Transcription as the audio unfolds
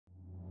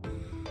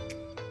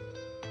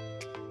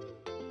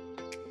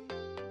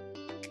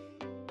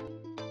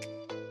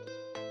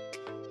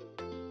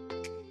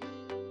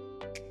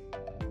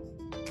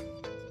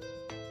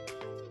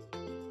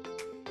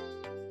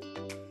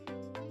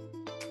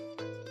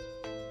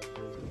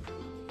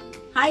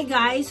Hi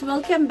guys,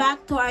 welcome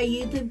back to our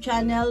YouTube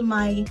channel,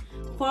 my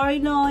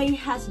Porinoy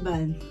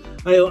husband.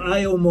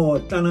 Ayaw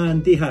mo, tanan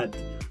tihat,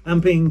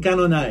 amping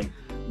kanonay.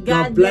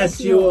 God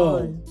bless you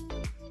all.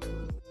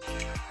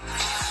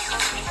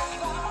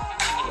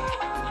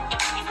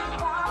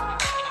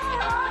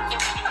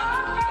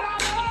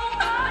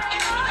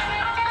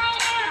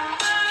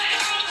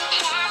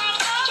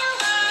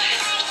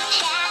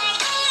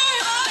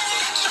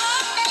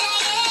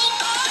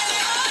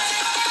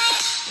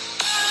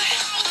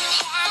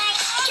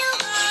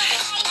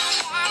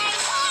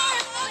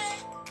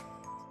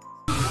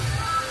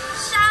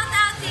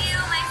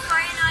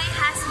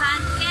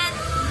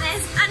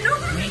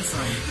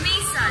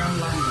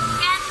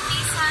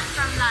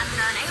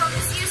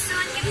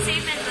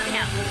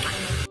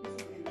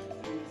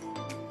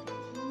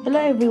 Hello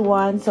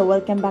everyone! So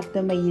welcome back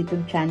to my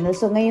YouTube channel.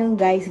 So ngayon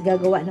guys,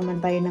 gagawa naman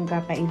tayo ng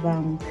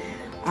kakaibang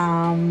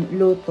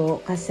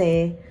luto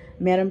kasi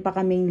meron pa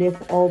kaming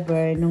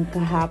leftover nung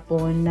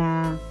kahapon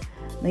na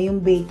yung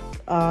baked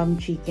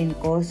chicken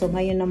ko. So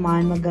ngayon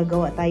naman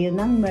magagawa tayo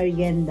ng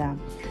merienda.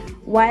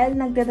 While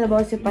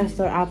nagtatrabaho si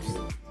Pastor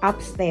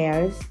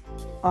upstairs,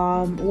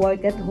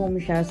 work at home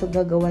siya. So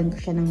gagawan ko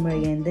siya ng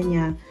merienda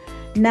niya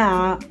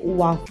na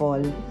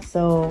waffle.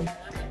 So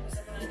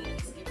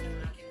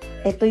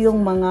ito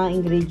yung mga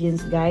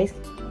ingredients guys.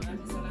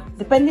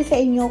 Depende sa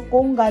inyo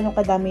kung gaano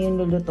kadami yung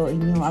lulutuin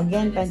nyo.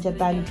 Again,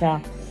 tansya-tansya.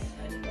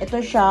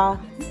 Ito siya,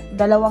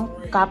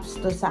 2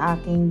 cups to sa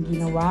aking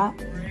ginawa.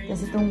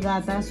 Kasi itong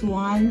gatas,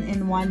 1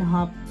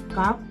 1/2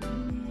 cup.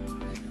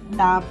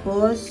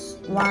 Tapos,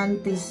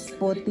 1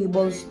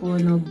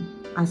 tablespoon of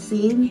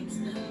asin.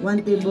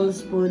 1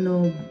 tablespoon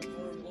of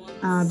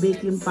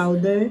baking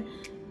powder.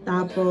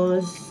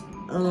 Tapos,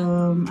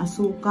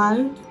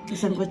 asukal,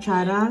 1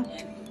 kutsara.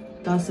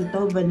 Tapos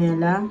ito,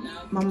 vanilla.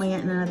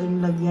 Mamaya na natin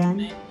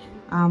lagyan.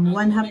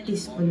 1/2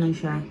 teaspoon lang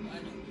siya.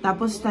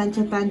 Tapos,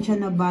 tansya-tansya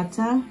na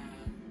butter.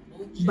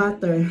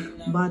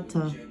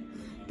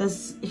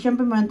 Tapos,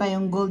 syempre meron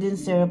tayong golden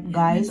syrup,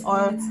 guys.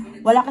 Or,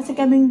 wala kasi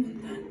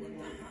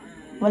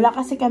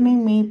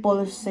kaming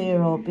maple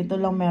syrup. Ito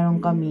lang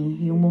meron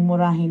kami. Yung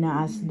mumurahin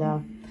na asda.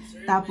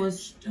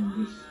 Tapos,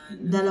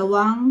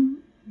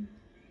 2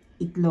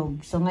 itlog.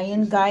 So,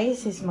 ngayon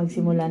guys, is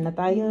magsimula na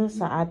tayo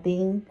sa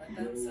ating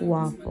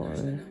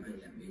waffle.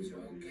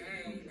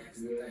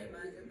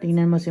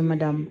 Tingnan mo si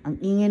madam. Ang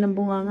ingay ng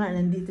bunganga.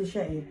 Nandito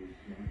siya eh.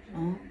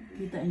 Oh,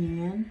 kita niyo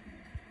yan?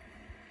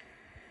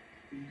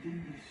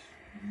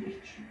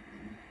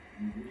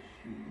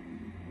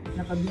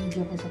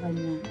 Nakabidyo ko sa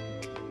kanya.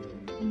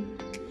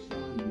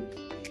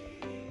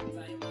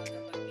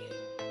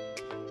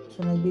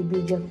 So,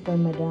 nagbibidyo ko kay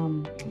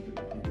madam.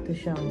 Ito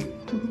siya.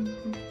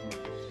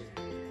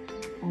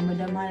 Oh,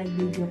 madam ha,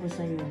 nag-video ko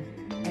sa'yo.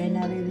 Ay,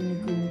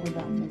 naririnig ko yung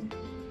kuda mo.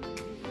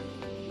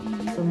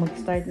 So,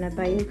 mag-start na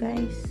tayo,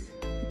 guys.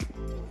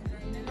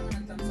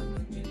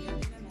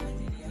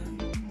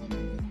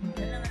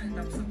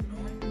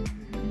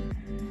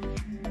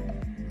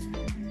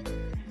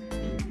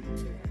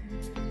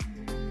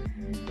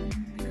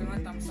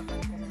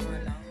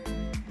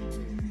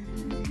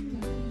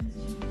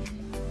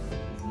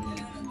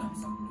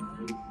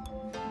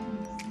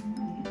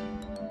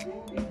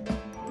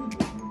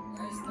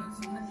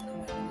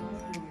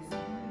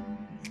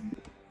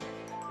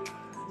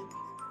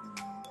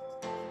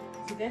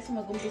 So guys,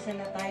 mag-umpisa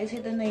na tayo. So,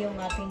 ito na yung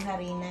ating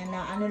harina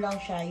na ano lang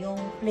siya, yung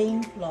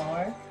plain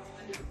flour.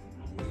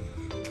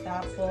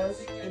 Tapos,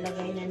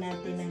 ilagay na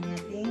natin ang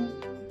ating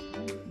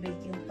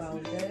baking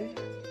powder.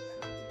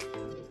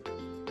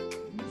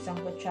 1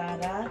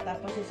 kutsara.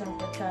 Tapos, 1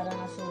 kutsara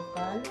ng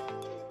asukal.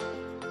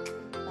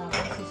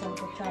 Tapos, 1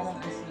 kutsara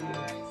ng asin.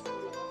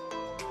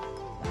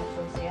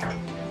 Tapos, yan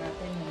na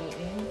natin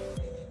haluin.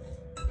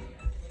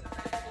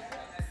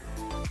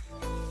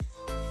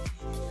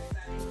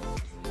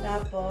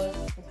 Tapos,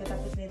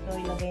 pagkatapos nito,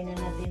 ilagay na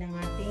natin ang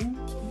ating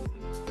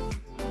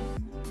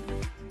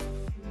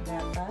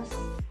gatas.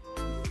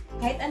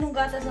 Kahit anong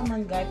gatas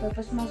naman guys,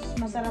 mas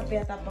masarap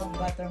yata pag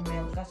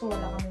buttermilk. Kaso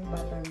wala kaming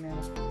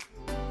buttermilk.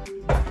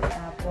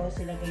 Tapos,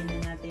 ilagay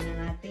na natin ang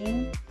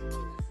ating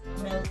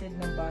melted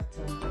na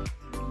butter.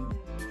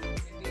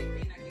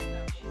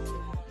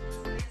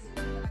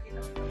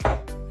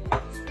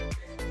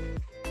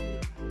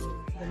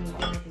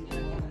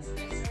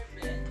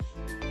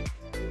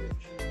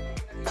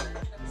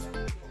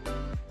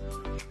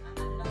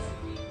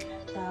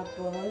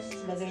 Tapos,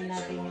 lagay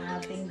natin yung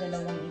ating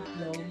 2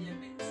 itlog.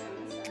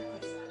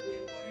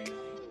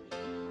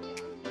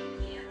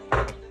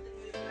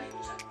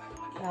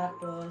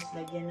 Tapos,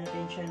 lagyan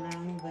natin siya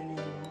ng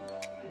vanilla.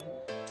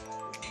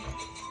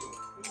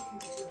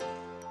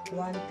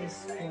 1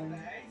 teaspoon.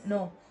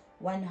 No,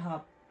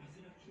 1/2.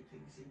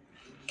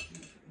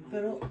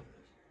 Pero,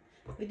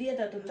 pwede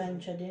yata ito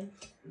tansya din.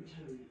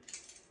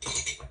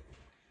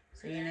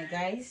 So, yun na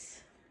guys.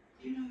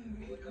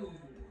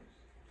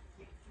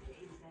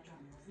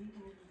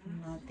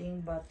 Ang ating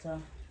butter.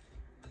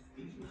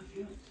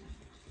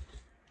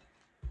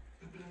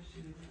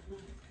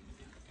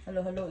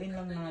 Halo-haloin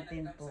lang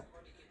natin po.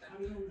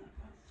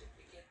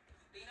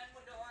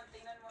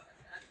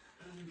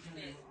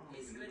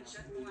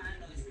 screenshot mo nga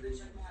ano,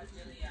 screenshot mo nga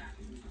Julia.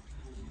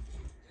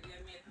 Julia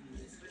Meet,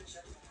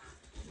 screenshot mo nga.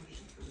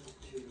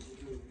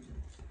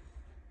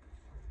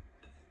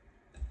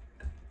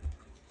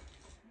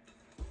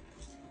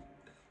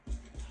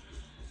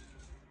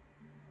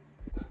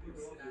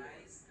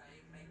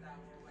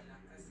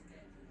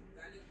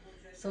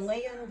 So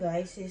ngayon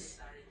guys is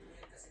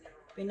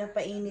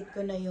pinapainit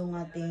ko na yung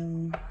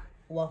ating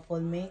waffle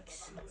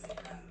mix.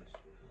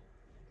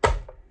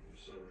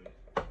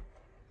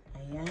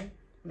 Ayan,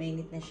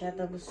 mainit na siya.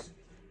 Tapos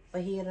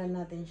pahiran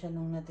natin siya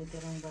nung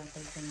natitirang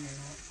batal sa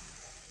muna.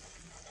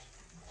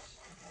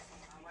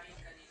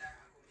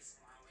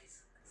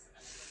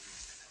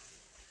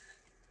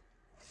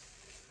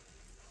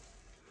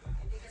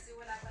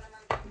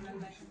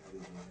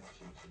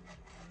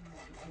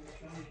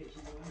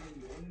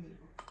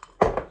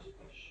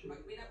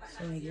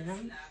 So,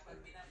 yan.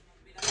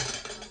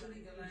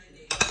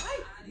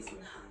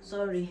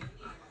 Sorry.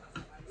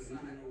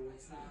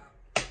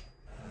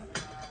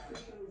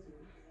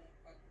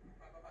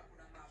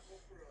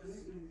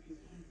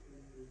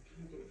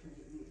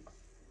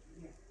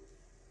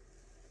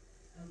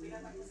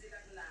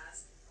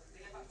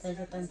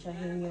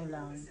 Tansyahin nyo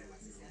lang.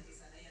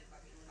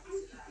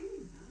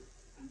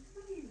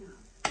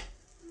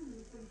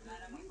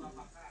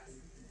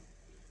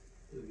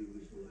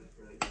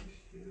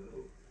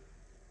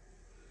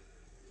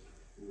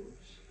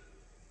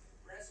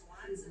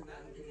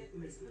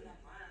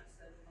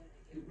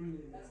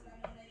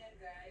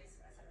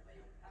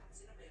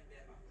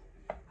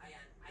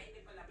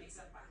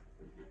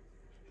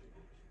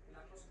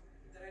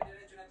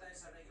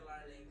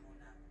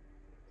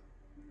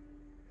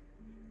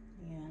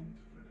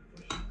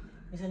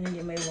 Minsan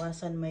hindi may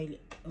iwasan, may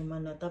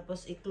umano.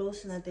 Tapos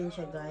i-close natin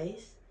siya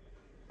guys.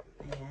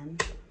 Ayan.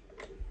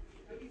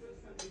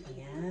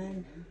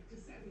 Ayan.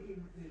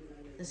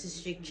 Tapos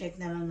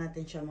i-check na lang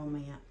natin siya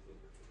mamaya.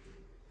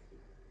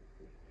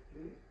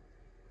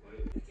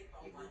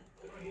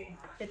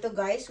 Ito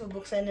guys,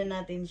 bubuksan na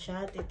natin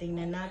siya.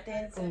 Titingnan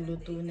natin kung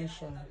luto na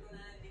siya.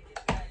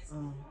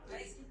 Oh.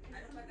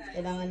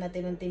 Kailangan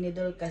natin ng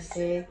tinidor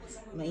kasi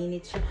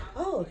mainit siya.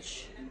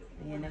 Ouch!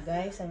 Ayan na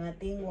guys, ang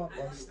ating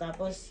waffles.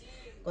 Tapos,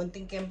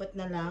 konting kembot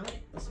na lang.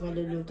 Tapos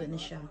maluluto na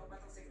siya.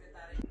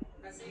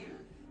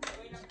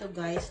 Ito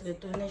guys,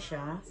 luto na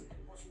siya.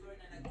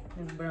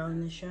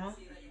 Nag-brown na siya.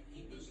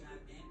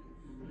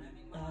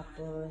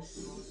 Tapos,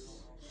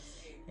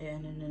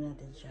 ayan na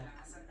natin siya.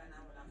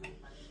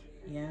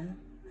 Ayan.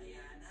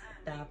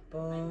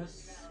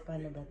 Tapos,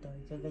 paano ba ito?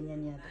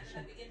 Ikaganyan yata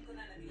siya.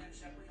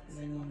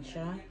 Ganyan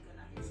siya.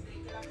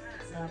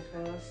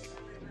 Tapos,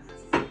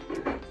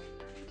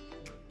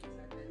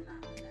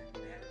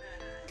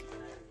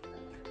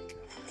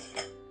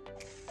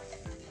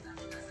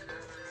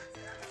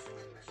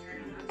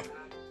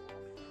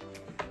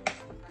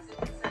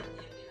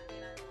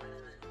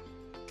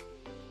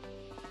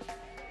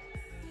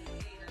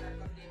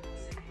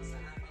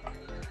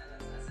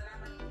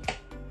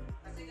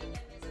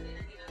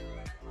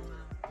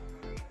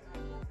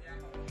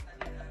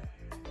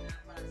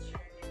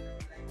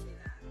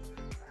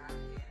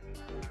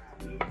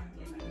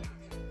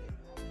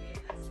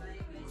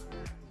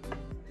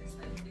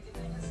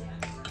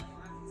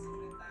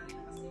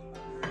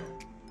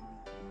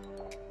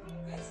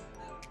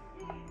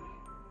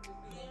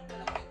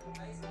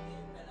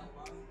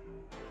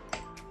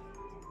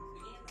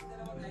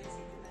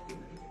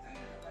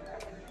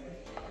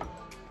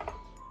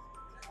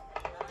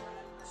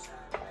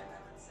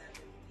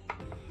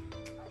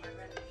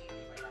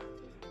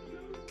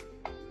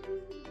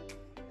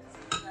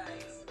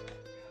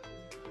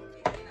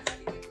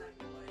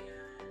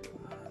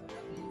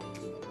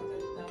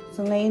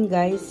 so ngayon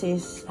guys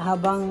is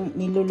habang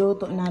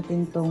niluluto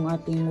natin tong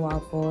ating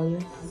waffle,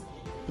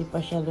 di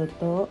pa siya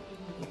luto,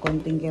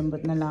 konting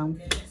kembot na lang,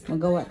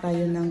 magawa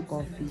tayo ng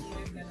coffee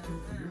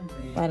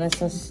para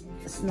sa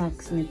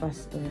snacks ni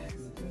Pastor.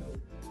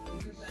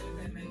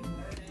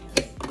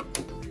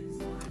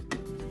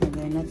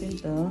 Lagay natin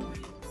to,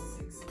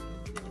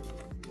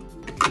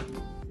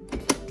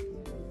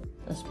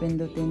 tapos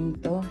pindutin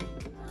to.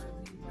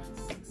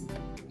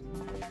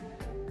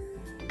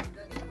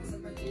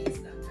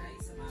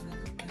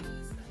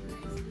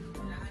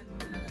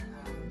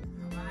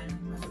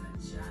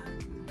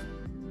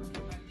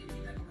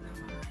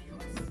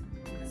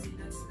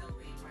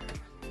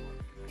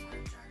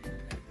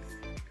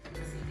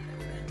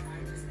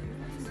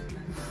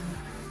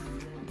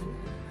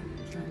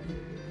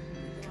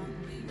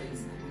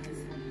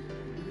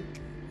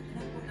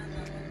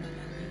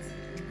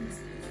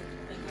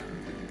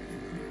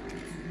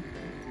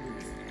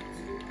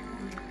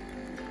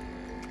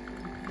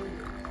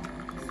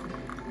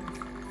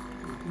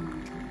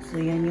 So,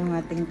 yan yung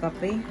ating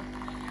kape.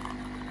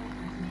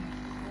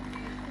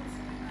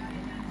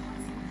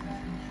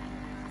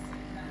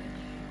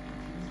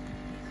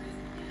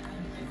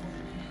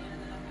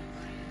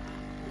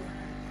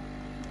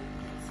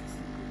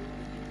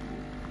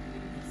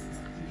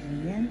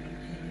 Ayan.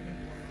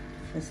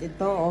 Tapos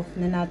ito, off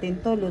na natin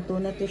to. Luto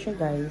na to siya,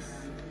 guys.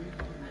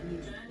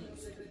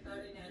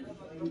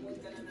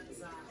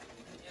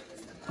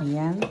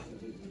 Ayan.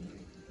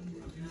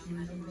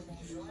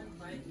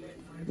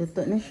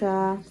 Luto na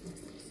siya.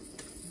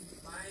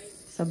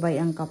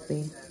 Sabay ang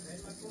kape.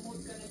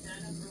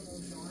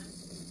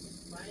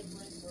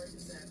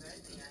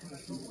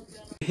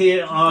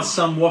 Here are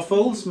some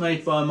waffles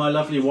made by my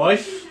lovely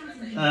wife,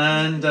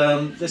 and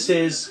this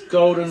is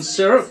golden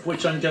syrup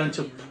which I'm going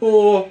to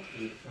pour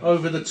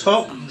over the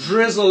top,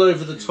 drizzle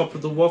over the top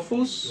of the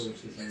waffles.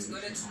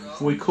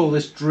 We call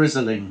this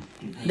drizzling.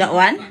 That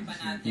one?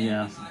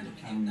 Yeah.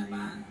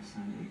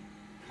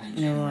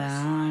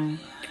 Wow.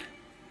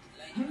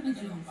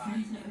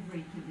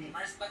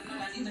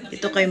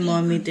 Ito kay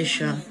mommy to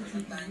siya.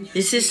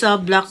 This is a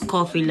black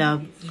coffee,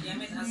 love.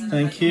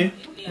 Thank you.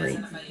 Wait.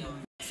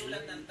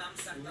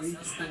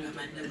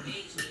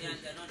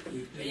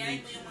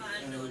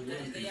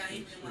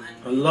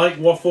 I like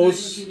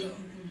waffles,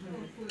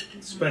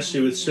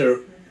 especially with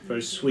syrup.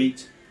 Very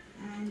sweet.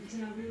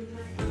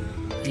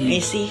 I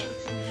see.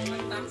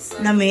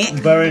 Nami.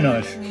 Very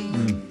nice.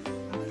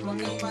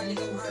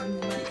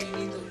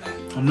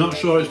 I'm not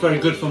sure it's very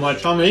good for my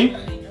tummy.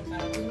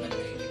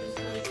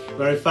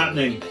 Very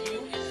fattening,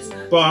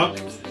 but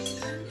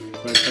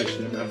very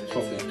tasty. Let me have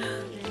coffee.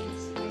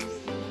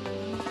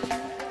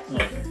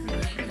 Oh,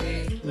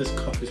 this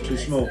cup is too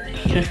small.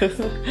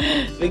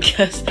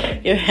 Because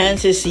your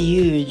hands is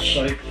huge.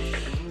 Sorry.